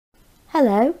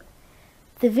Hello.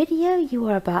 The video you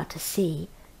are about to see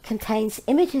contains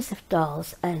images of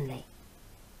dolls only.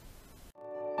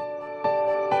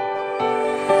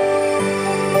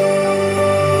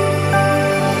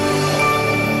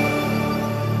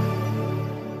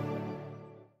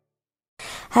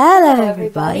 Hello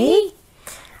everybody.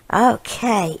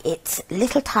 Okay, it's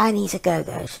Little Tinies a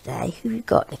Go-Go today. Who you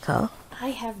got, Nicole?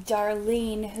 I have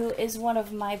Darlene, who is one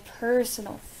of my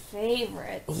personal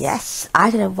favorites. Yes,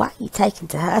 I don't know why you've taken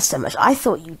to her so much. I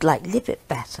thought you'd like Libbit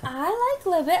better. I like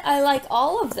Libbit. I like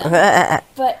all of them.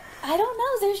 But I don't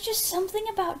know, there's just something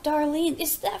about Darlene.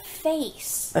 It's that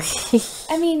face.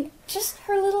 I mean, just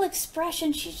her little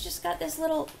expression. She's just got this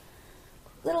little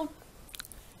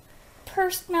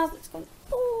pursed mouth that's going,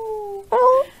 ooh.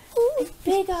 Oh.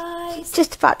 Big eyes.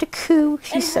 Just about to coo.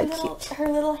 She's so cute. Her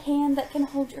little hand that can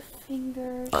hold your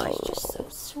fingers. She's just so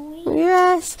sweet.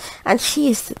 Yes. And she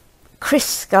is crisp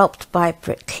sculpted by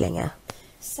Britt Klinger.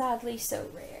 Sadly so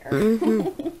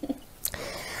rare.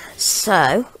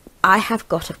 So, I have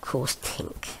got, of course,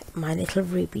 Tink, my little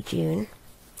Ruby June.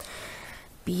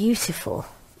 Beautiful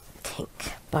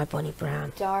Tink by Bonnie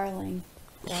Brown. Darling.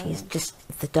 She's just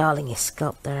the darlingest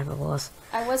sculpt there ever was.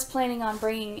 I was planning on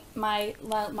bringing my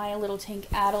little Tink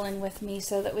Adeline with me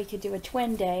so that we could do a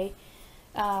twin day,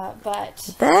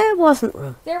 but there wasn't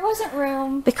room. There wasn't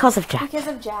room because of Jack.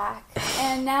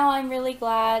 And now I'm really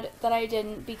glad that I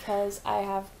didn't, because I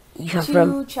have two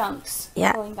room. chunks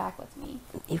going back with me.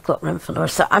 You've got room for Laura,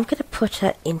 so I'm going to put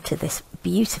her into this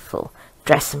beautiful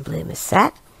Dress and Bloomers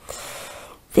set.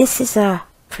 This is a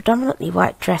predominantly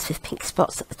white dress with pink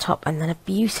spots at the top, and then a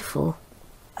beautiful,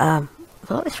 have I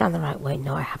got this round the right way?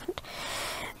 No, I haven't.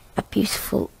 A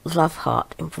beautiful love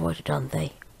heart embroidered on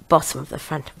the bottom of the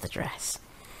front of the dress.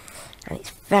 And it's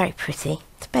very pretty.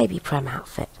 It's a baby prom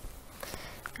outfit.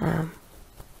 And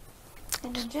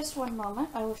in just one moment,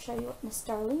 I will show you what Miss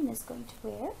Darlene is going to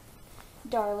wear.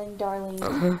 Darling,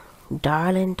 Darlene.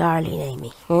 Darling, darling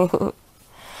Amy.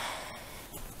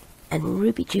 And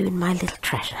Ruby June, my little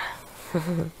treasure.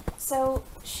 So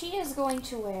she is going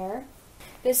to wear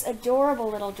this adorable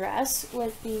little dress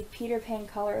with the Peter Pan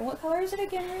color. And what color is it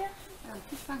again, Rhea?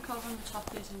 Peter Pan color on the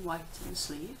top is in white in the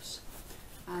sleeves,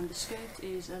 and the skirt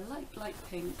is a light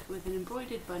pink with an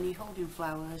embroidered bunny holding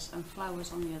flowers and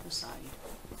flowers on the other side.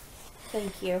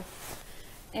 Thank you.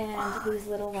 And these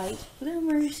little white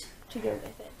bloomers to go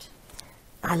with it.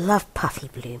 I love puffy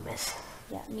bloomers.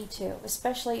 Yeah, me too.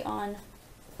 Especially on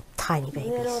tiny babies.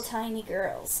 Little tiny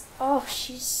girls. Oh,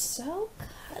 she's so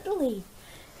cuddly.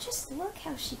 Just look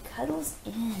how she cuddles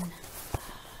in.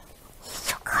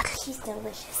 So cuddly. She's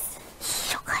delicious.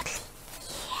 So cuddly.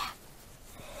 Yeah.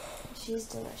 She's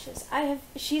delicious.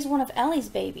 She's one of Ellie's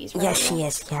babies, right? Yes, she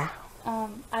is, yeah.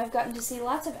 I've gotten to see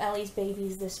lots of Ellie's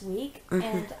babies this week,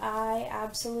 and I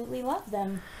absolutely love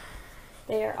them.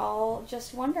 They are all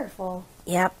just wonderful.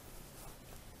 Yep.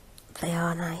 They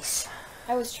are nice.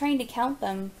 I was trying to count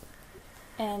them,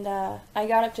 and I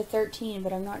got up to 13,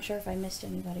 but I'm not sure if I missed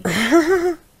anybody.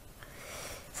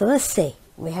 So let's see.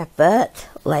 We have Bert,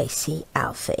 Lacey,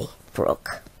 Alfie,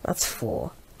 Brooke. That's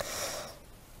 4.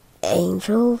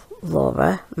 Angel,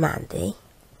 Laura, Mandy.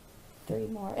 3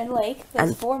 more. And Lake,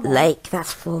 that's 4 more. Lake,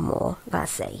 that's 4 more.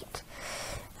 That's 8.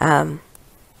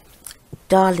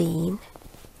 Darlene,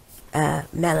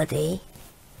 Melody,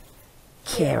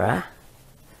 Kira.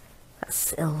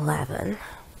 That's 11.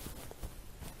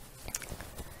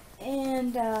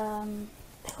 And,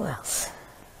 who else?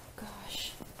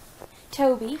 Gosh.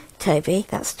 Toby,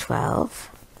 that's 12.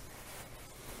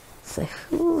 So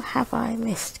who have I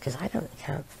missed? Because I don't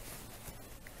count.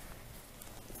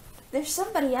 There's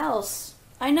somebody else.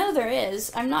 I know there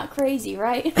is. I'm not crazy,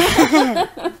 right?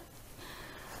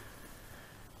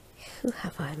 Who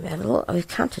have I missed? Oh, we've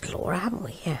counted Laura, haven't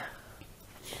we? Yeah.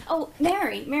 Oh,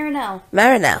 Marinelle.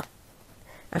 Marinelle.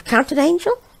 I've counted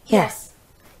Angel? Yeah. Yes.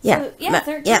 Yeah. So, yeah,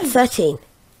 13. Yeah, 13.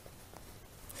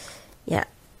 Yeah,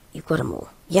 you've got them all.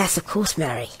 Yes, of course,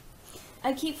 Mary.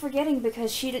 I keep forgetting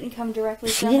because she didn't come directly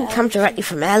from Ellie. She didn't come directly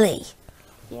from Ellie.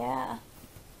 Yeah.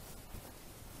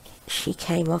 She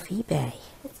came off eBay.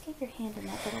 Let's get your hand in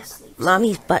that little sleeve.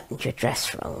 Mommy's buttoned your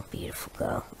dress wrong, beautiful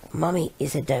girl. Mommy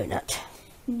is a donut.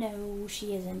 No,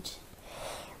 she isn't.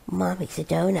 Mommy's a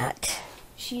donut.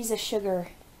 She's a sugar.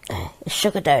 A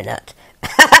sugar donut.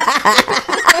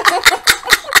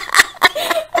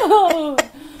 Oh.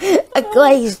 A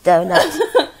glazed donut.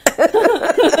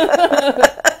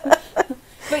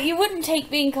 But you wouldn't take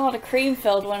being called a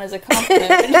cream-filled one as a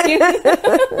compliment, would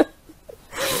you?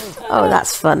 Oh,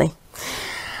 that's funny.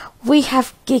 We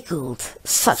have giggled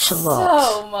such a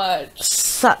lot. So much.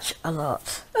 Such a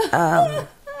lot.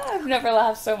 I've never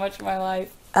laughed so much in my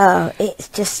life. Oh, it's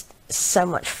just so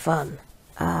much fun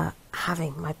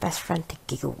having my best friend to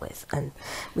giggle with, and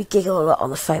we giggle a lot on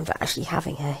the phone, but actually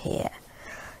having her here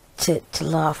to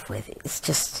laugh with, it's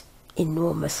just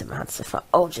enormous amounts of fun.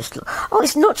 Oh, just look. Oh,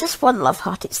 it's not just one love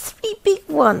heart, it's 3 big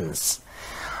ones.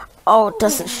 Oh,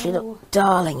 doesn't she look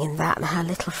darling in that, and her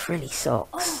little frilly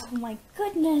socks? Oh my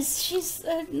goodness, she's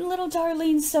little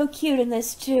Darlene's so cute in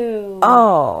this too.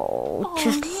 Oh,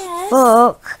 just yes.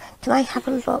 look. Can I have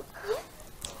a look?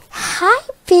 Hi,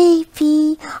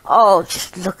 baby. Oh,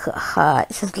 just look at her.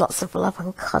 It says lots of love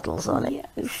and cuddles on it.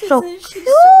 Yes, So isn't she cute.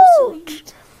 so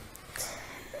sweet?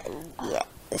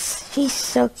 Yes, she's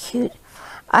so cute.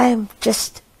 I am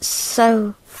just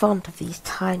so fond of these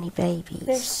tiny babies.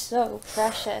 They're so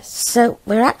precious. So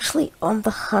we're actually on the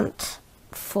hunt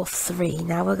for 3.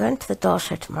 Now we're going to the doll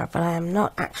show tomorrow, but I am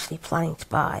not actually planning to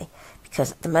buy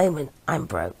because at the moment I'm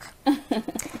broke.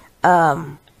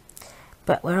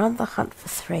 But we're on the hunt for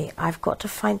 3. I've got to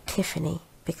find Tiffany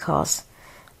because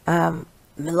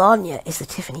Melania is the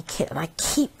Tiffany kid, and I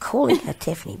keep calling her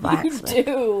Tiffany by accident. You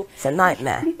do. It's a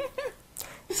nightmare.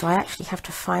 So I actually have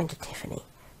to find a Tiffany.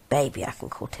 Baby I can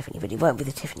call Tiffany, but it won't be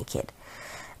the Tiffany kid.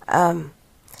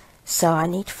 So I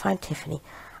need to find Tiffany.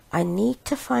 I need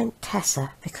to find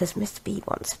Tessa because Mr. B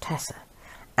wants a Tessa,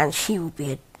 and she will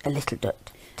be a little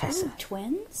Tessa. Ooh,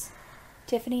 twins?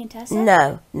 Tiffany and Tessa?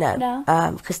 No. No?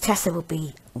 Because Tessa will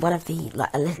be one of the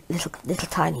like a little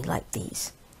tiny like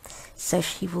these. So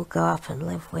she will go up and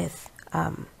live with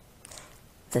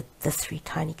the 3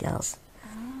 tiny girls.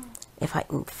 Oh. If I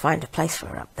can find a place for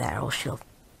her up there, or she'll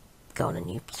go on a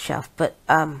new shelf. But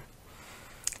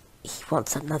he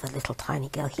wants another little tiny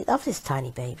girl. He loves his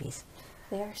tiny babies.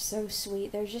 They are so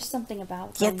sweet. There's just something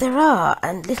about Yeah, them. there are.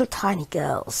 And little tiny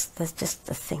girls, there's just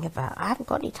a thing about... I haven't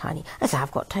got any tiny... As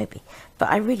I've got Toby. But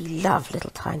I really love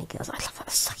little tiny girls. I love that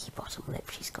sucky bottom lip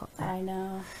she's got there. I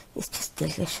know. It's just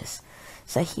delicious.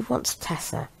 So he wants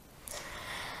Tessa.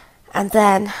 And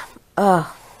then...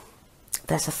 Oh,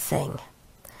 there's a thing.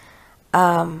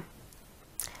 I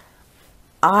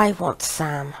want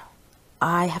Sam.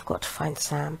 I have got to find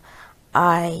Sam.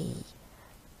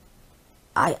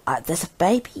 There's a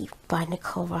baby by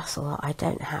Nicole Russell that I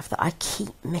don't have, that I keep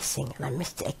missing, and I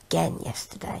missed it again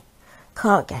yesterday.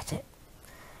 Can't get it.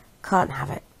 Can't have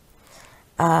it.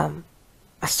 I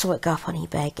saw it go up on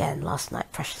eBay again last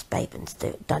night. Precious Babin's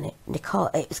done it.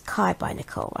 It was Kai by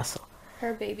Nicole Russell.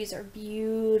 Her babies are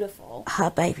beautiful. Her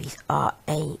babies are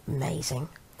amazing.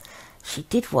 She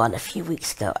did one a few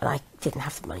weeks ago, and I didn't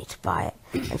have the money to buy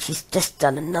it. And she's just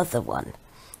done another one,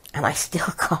 and I still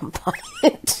can't buy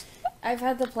it. I've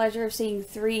had the pleasure of seeing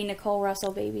 3 Nicole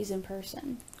Russell babies in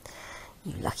person.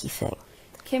 You lucky thing.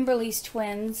 Kimberly's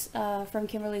twins, from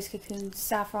Kimberly's Cocoon,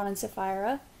 Saffron and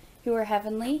Sapphira, who are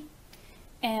heavenly.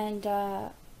 And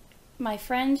my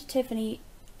friend Tiffany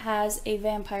has a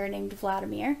vampire named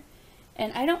Vladimir.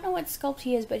 And I don't know what sculpt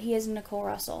he is, but he is Nicole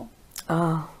Russell.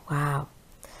 Oh, wow.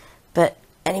 But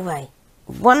anyway,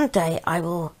 one day I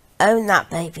will own that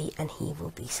baby and he will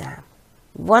be Sam.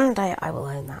 One day I will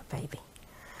own that baby.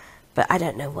 But I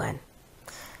don't know when.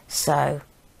 So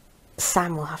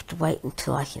Sam will have to wait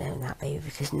until I can own that baby,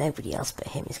 because nobody else but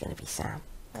him is going to be Sam.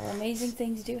 Well, amazing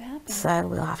things do happen. So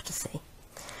we'll have to see.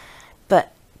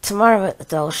 But tomorrow at the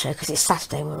doll show, because it's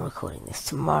Saturday when we're recording this,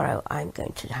 tomorrow I'm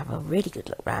going to have a really good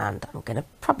look round. I'm going to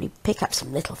probably pick up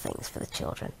some little things for the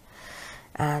children,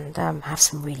 and have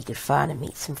some really good fun and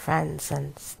meet some friends.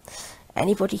 And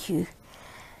anybody who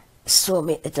saw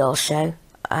me at the doll show,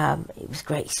 it was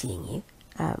great seeing you.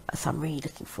 So I'm really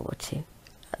looking forward to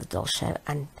the doll show,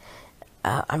 and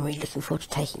I'm really looking forward to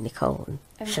taking Nicole and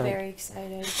I'm very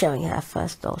excited. showing her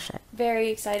first doll show. Very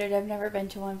excited. I've never been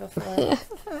to one before.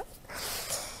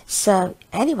 So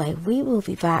anyway, we will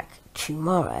be back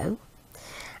tomorrow,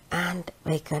 and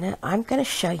I'm gonna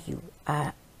show you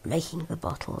making the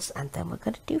bottles, and then we're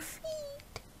gonna do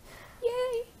feed.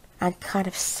 Yay! And kind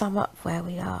of sum up where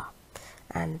we are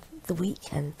and the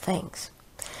week and things.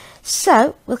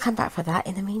 So we'll come back for that.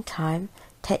 In the meantime,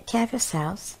 take care of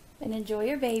yourselves And enjoy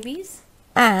your babies.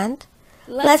 and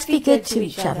let's be good to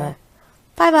each other.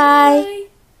 Bye bye. Bye.